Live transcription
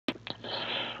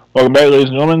Welcome back, ladies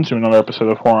and gentlemen, to another episode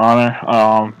of For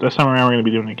Honor. This time around, we're going to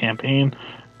be doing a campaign,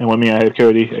 and with me, I have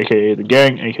Cody, aka the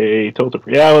Gang, aka Tilt of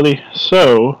Reality.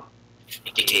 So,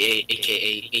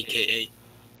 AKA.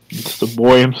 it's the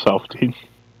boy himself, dude.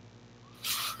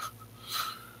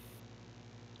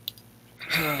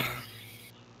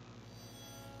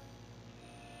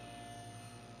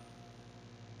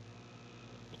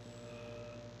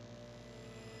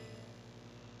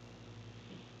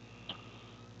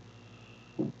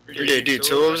 Okay, dude,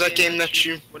 so what was that game that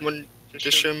you wanted to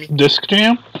show me? Disc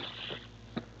Jam?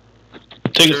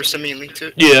 Send me a link to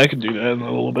it? Yeah, I can do that in a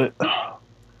little bit.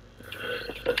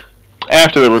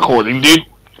 After the recording, dude.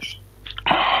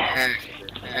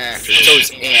 It's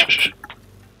always amp.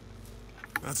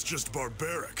 That's just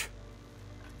barbaric.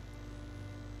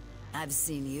 I've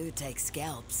seen you take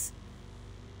scalps.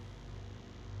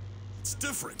 It's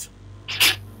different.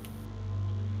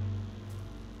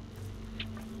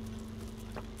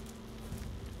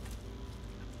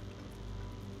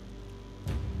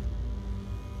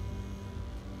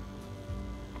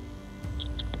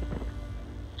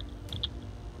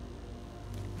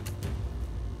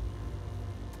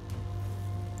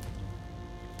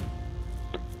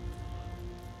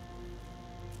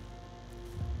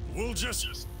 We'll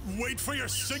just wait for your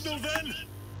signal then?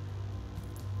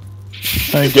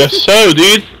 I guess so,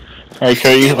 dude. Alright,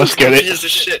 Cody, let's get it. Piece of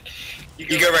shit.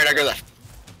 You go right, I go left.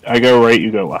 I go right,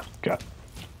 you go left. Got it.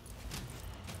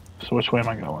 So which way am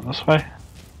I going? This way?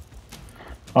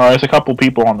 Oh, there's a couple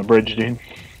people on the bridge, dude.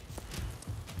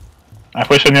 I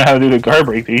wish I knew how to do the guard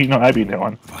break, dude. You know what I'd be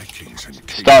doing. Vikings and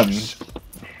Stun.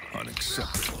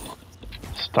 Unacceptable.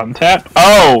 Stun tap?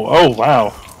 Oh,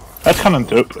 wow. That's kind of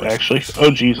dope, actually.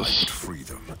 Oh, Jesus. Free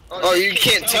them. Oh, you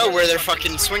can't tell where they're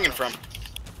fucking swinging from.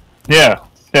 Yeah.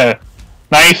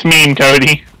 Nice meme,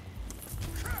 Cody.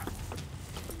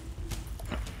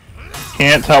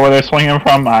 Can't tell where they're swinging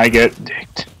from, I get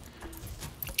dicked.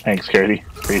 Thanks, Cody.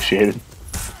 Appreciate it.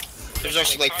 There's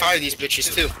actually like 5 of these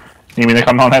bitches, too. You mean to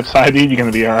come on that side, dude? You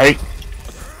gonna be alright?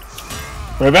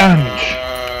 Revenge!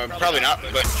 Probably not,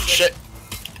 but shit.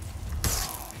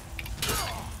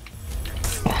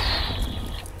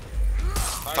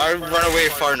 If I run away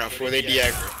far enough, will they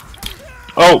de-aggro?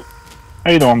 Oh!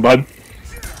 How you doing, bud?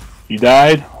 You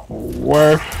died?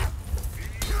 Worth.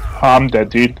 Oh, I'm dead,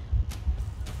 dude.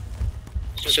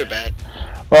 So bad.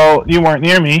 Well, you weren't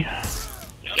near me.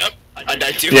 Yep, I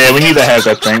died too. Yeah, we need to have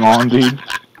that thing on, dude.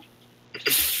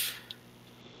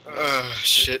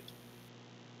 Shit.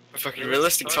 A fucking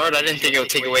realistic card, I didn't think it would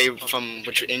take away from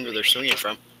which angle they're swinging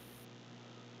from.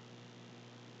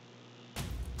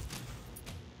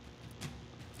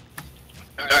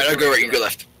 Alright, I'll go right, you go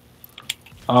left.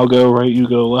 I'll go right, you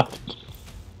go left.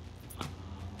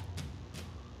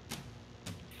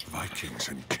 Vikings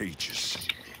in cages.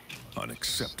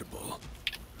 Unacceptable.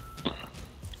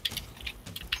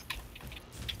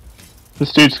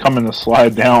 This dude's coming to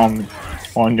slide down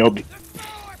on Yobi.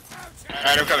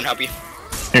 Alright, I'm coming to help you.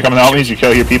 You're coming to help me? Did you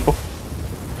kill your people?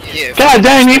 Yeah. God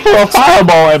dang, you threw a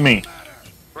fireball at me!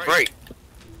 Right.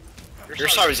 Your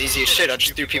side was easy as shit, I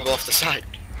just threw people off the side.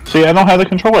 See, I don't have the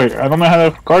controller. I don't know how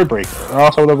to guard break. Or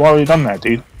else I would have already done that,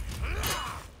 dude.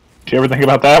 Did you ever think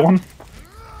about that one?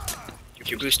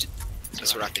 You boosted.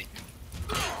 That's what I think.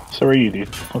 So are you, dude.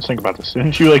 Let's think about this.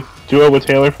 Didn't you, like, duo with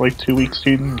Taylor for, like, 2 weeks,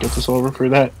 dude, and get this over for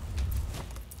that?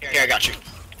 Yeah, I got you.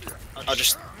 I'll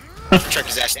just check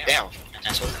his ass down,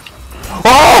 asshole.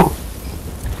 Oh!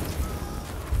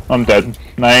 I'm dead.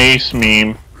 Nice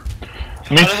meme.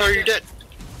 How the hell are you dead?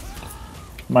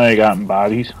 Might have gotten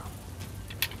bodies.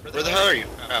 Where the hell are you?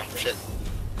 Oh, shit.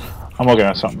 I'm looking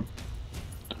at something.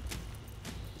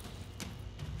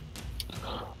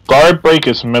 Guard break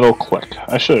is middle click.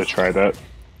 I should have tried that.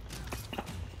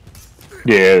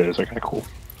 Yeah, it is. Okay, cool.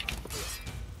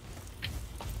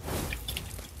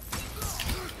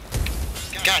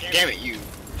 God damn it, you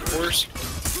horse.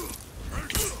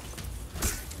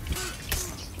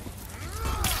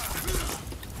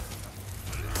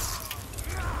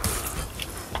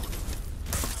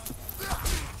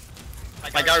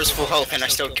 My guy was full health and I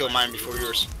still killed mine before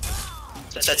yours.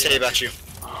 What's that say about you?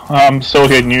 I'm still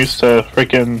getting used to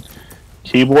freaking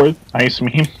keyboard. Nice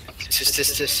meme.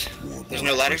 Tis. There's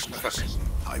no ladder? Fuck.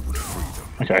 I would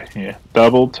free them. Okay, yeah.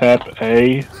 Double tap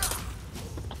A.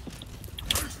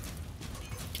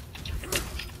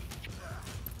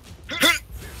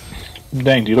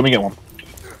 Dang, dude, let me get one.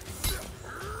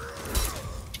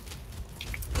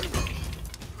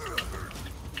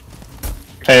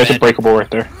 Hey, there's a breakable right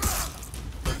there.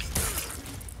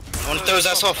 I want to throw his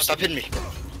ass off. Stop hitting me.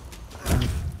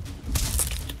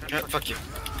 No, fuck you.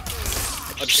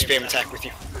 I'll just spam attack with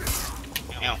you.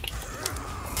 Ow.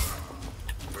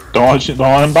 Don't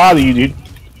let him bother you, dude.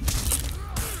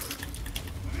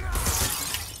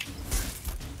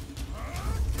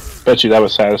 Bet you that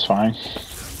was satisfying.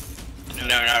 No,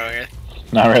 not really.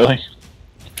 Not really.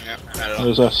 No, not at What all.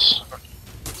 is this?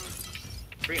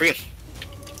 Free.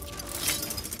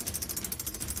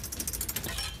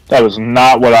 That was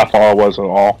not what I thought it was at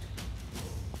all.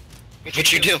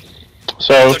 What you do? I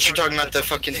So, thought you were talking about the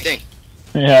fucking thing.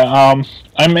 yeah,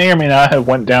 I may or may not have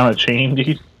went down a chain,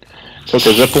 dude. Took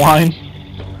a zip line.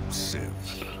 Civ.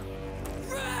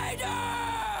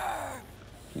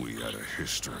 We had a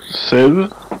history.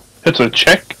 Civ. It's a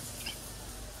check.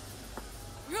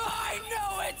 I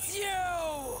know it's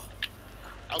you!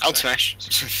 I'll smash.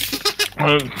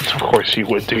 Of course you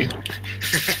would, dude.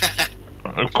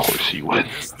 Of course you would.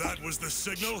 Guess that was the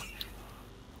signal.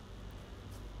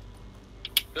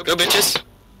 Go bitches.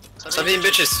 Stop being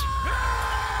bitches.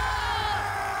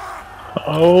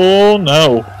 Oh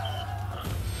no.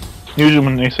 Usually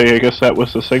when they say, I guess that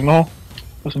was the signal,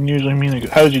 doesn't usually mean it.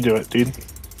 How did you do it, dude?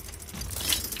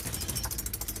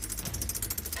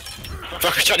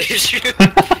 Fucker trying to hit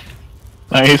you.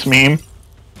 Nice meme.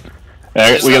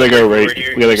 Yeah, we gotta go right.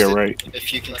 We gotta go right.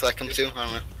 If you can collect them too, I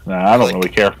don't know. Nah, I don't really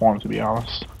care for him, to be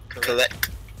honest. Collect.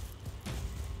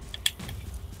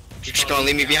 You just gonna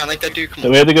leave me behind like that, dude? Come So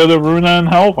on. we had to go to Runa and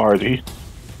Hellvar, dude.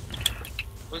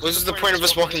 What is the point of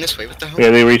us walking this way? What the hell? We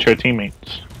had to reach our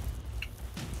teammates.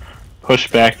 Push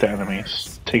back the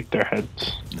enemies. Take their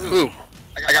heads. Ooh.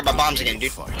 I got my bombs again,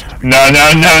 dude. No,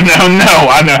 no, no, no, no!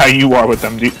 I know how you are with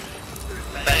them, dude.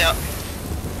 Back out.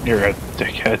 You're a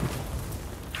dickhead.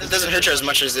 It doesn't hurt you as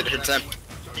much as it hurts them.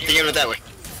 Think of it that way.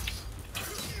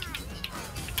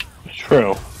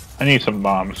 True. I need some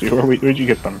bombs. Where'd you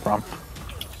get them from?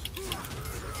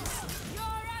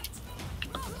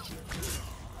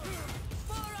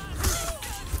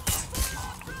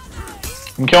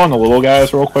 I'm killing the little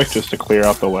guys real quick just to clear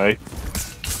out the way.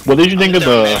 What did you think of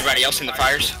the... Everybody else in the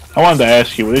fires? I wanted to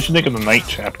ask you, what did you think of the night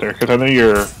chapter? Because I know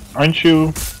you're... Aren't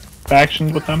you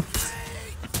factions with them?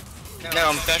 No,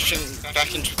 I'm faction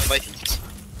with Vikings.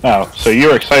 Oh, so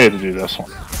you're excited to do this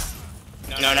one.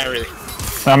 No, not really.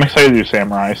 I'm excited to do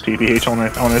Samurais, TBH.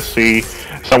 I want to see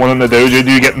someone in the dojo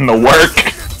do getting the work.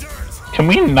 Can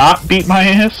we not beat my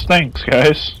ass? Thanks,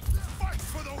 guys.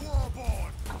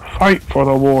 Fight for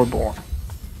the Warborn.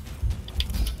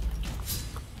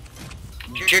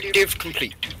 Objective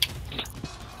complete.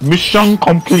 Mission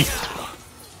complete.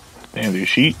 Damn, dude,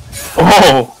 sheet.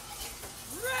 Oh!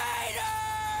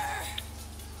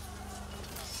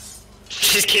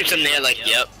 She just keeps him there like,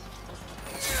 yep.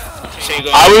 So you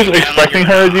go I was down expecting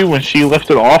like her to do when she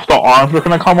lifted off, the arms were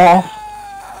gonna come off.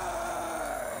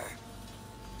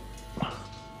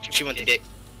 She went to dick.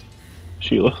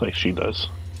 She looks like she does.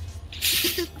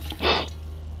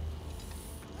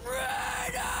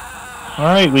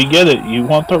 Alright, we get it. You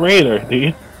want the Raider,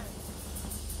 dude.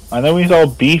 I know he's all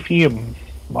beefy and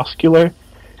muscular.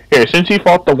 Here, since you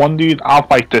fought the one dude, I'll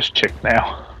fight this chick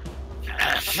now.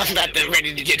 I'm not that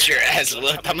ready to get your ass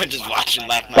looked. I'm gonna just watch and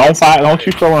laugh. My Don't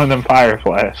you throw in them fire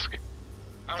flask.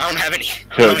 I don't have any.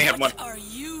 I Good. only have one. What are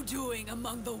you doing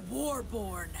among the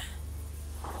Warborn?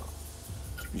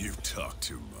 You talk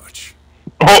too much.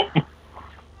 Oh!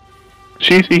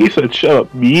 He said, shut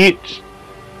up, bitch.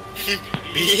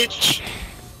 Bitch.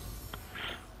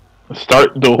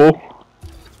 Start duel.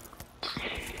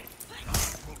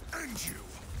 And you.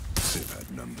 Civ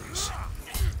had numbers,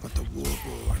 but the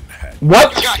Warborn had.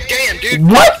 What? God damn, dude.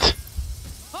 What?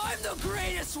 I'm the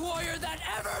greatest warrior that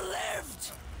ever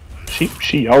lived!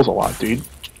 She yells a lot, dude.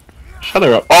 Shut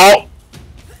her up. Oh!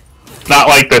 Not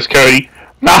like this, Cody.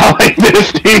 Not like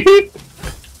this, dude.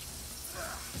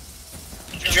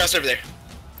 Dress over there.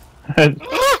 Come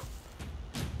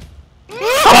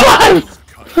on!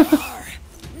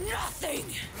 Nothing!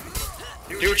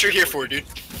 Do what you're here for, dude.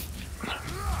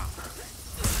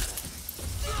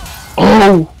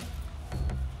 Oh!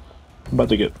 I'm about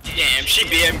to get... Damn, she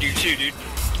BM'd you too, dude.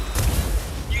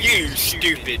 You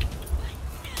stupid.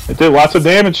 It did lots of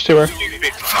damage to her.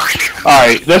 Stupid fuck.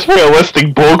 Alright, that's realistic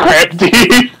bullcrap,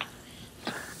 dude.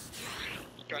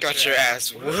 Got your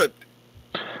ass whooped.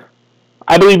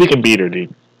 I believe we can beat her,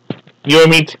 dude. You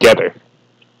and me together.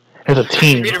 As a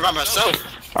team. Beat her by myself.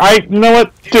 Alright, you know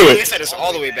what? Do I it. guess that is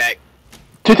all the way back.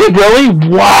 Did it really?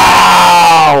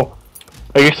 Wow!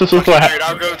 I guess this is what Alright,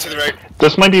 I'll go to the right.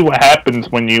 this might be what happens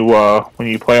when you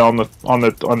play on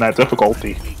that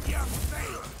difficulty.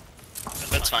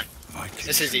 That's fine. Vikings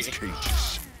This is in easy.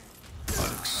 cages.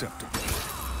 Unacceptable.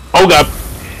 Oh god.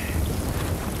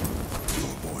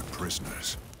 Warborn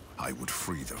prisoners. I would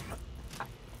free them.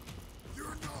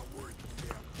 You're not worth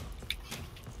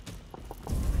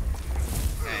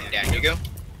it. Down you go.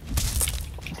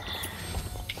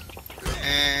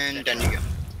 And down you go.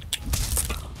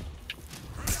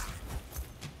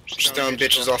 Just throwing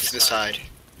bitches off to the side.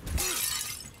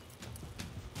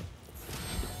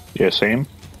 Yeah, same.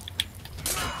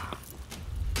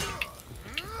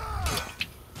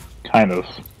 Kind of.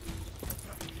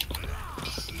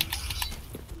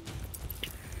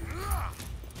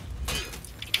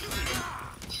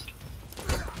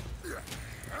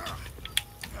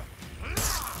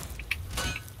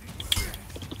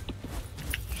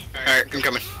 Alright, I'm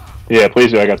coming. Yeah,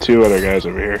 please do. I got 2 other guys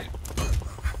over here.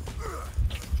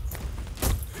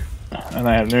 And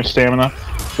I have no stamina,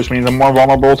 which means I'm more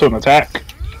vulnerable to an attack.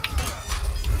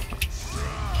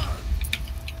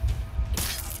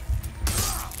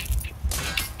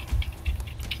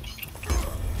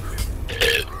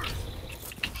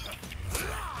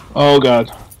 Oh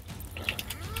god.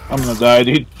 I'm gonna die,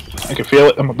 dude. I can feel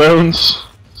it in my bones.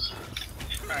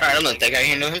 Alright, I'm gonna let that guy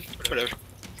handle him. Whatever.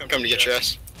 Come to get your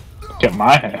ass. Get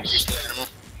my ass. Animal.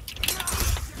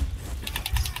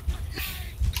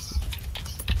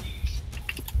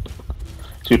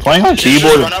 So you playing on Did you just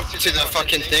keyboard? run up to the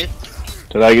fucking thing?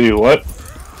 Did I do what?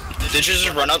 Did you just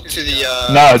run up to the,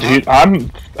 No, dude.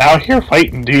 I'm out here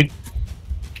fighting, dude.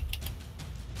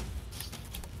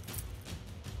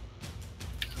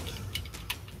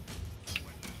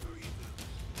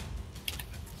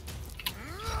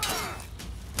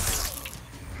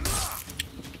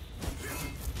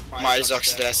 My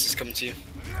Zuck's ass is coming to you.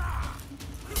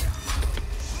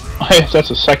 That's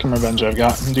the second revenge I've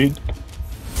gotten, dude.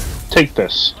 Take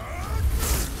this.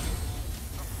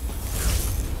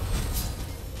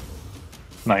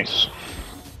 Nice.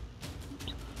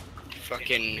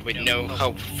 Fucking with no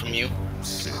help from you.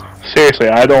 Seriously,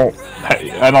 I don't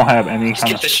have any kind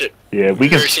Skip of. this shit. Yeah, we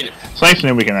can. Never seen it. It's nice to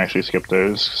know we can actually skip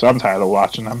those, because I'm tired of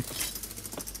watching them.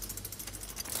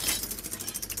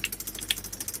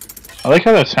 I like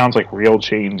how that sounds like real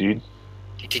chain, dude.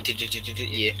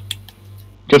 Yeah.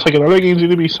 Just like in other games,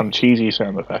 it'd be some cheesy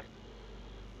sound effect.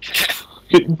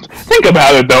 Think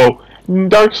about it though. In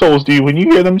Dark Souls, dude, when you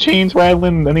hear them chains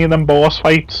rattling in any of them boss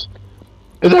fights,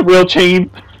 is that real chain?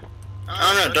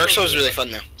 I don't know, Dark Souls is really fun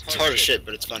though. It's hard as shit,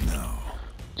 but it's fun.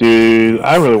 Dude,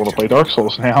 I really want to play Dark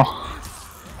Souls now.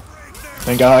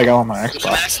 Thank God I got on my There's an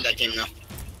Xbox. ass in that game though.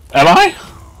 Am I?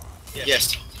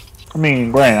 Yes. I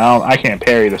mean, granted, I can't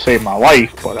parry to save my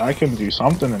life, but I can do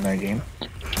something in that game.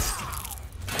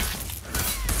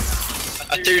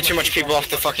 I threw too much people off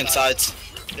the fucking sides.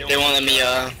 They won't let me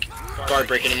guard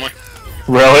break anymore.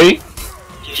 Really?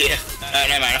 Yeah.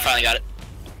 Never mind, I finally got it.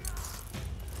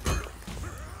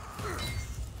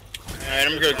 Alright,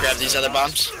 I'm gonna grab these other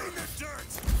bombs.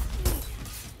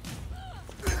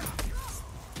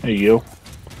 There you go.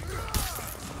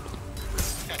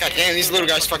 God damn, these little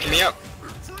guys fucking me up.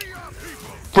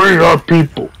 Free our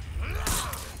people.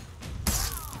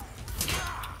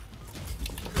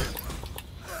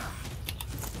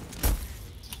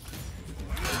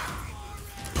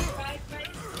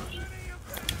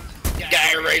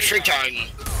 Guy right free time.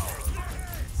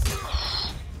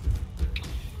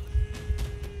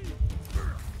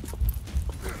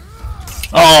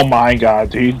 Oh my god,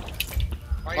 dude.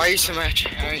 Why are you so much?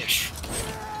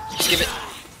 Skip it.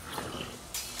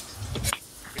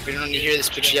 We don't need to hear this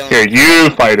bitch yelling. Here, you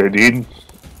fighter, dude.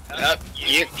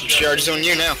 You charge on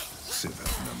you now. Civ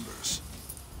outnumbers,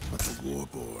 but the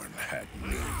Warborn had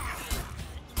me.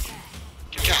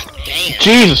 God damn.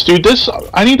 Jesus, dude, this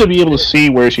I need to be able to see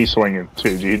where she's swinging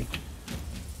too, dude.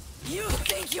 You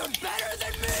think you're better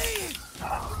than me?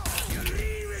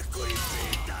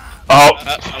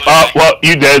 Oh, well,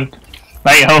 you dead.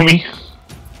 Night, homie.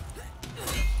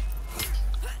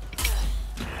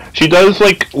 She does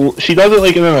it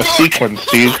like in a sequence,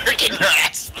 dude.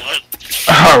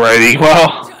 Alrighty,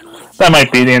 well, that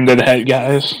might be the end of the head,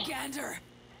 guys.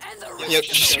 Yep,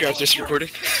 just grab this recording.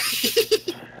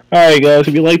 Alright, guys,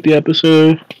 if you liked the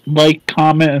episode, like,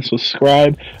 comment, and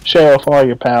subscribe. Share with all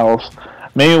your pals.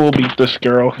 Maybe we'll beat this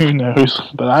girl, who knows.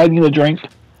 But I need a drink.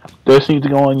 This needs to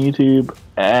go on YouTube,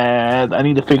 and I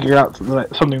need to figure out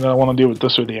something that I want to do with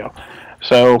this video.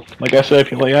 So, like I said,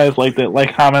 if you guys liked it,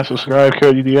 like, comment, subscribe.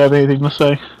 Cody, do you have anything to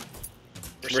say?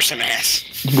 We're some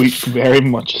ass. We very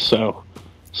much so.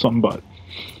 Some butt.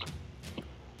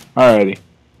 Alrighty.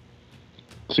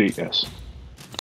 See you guys.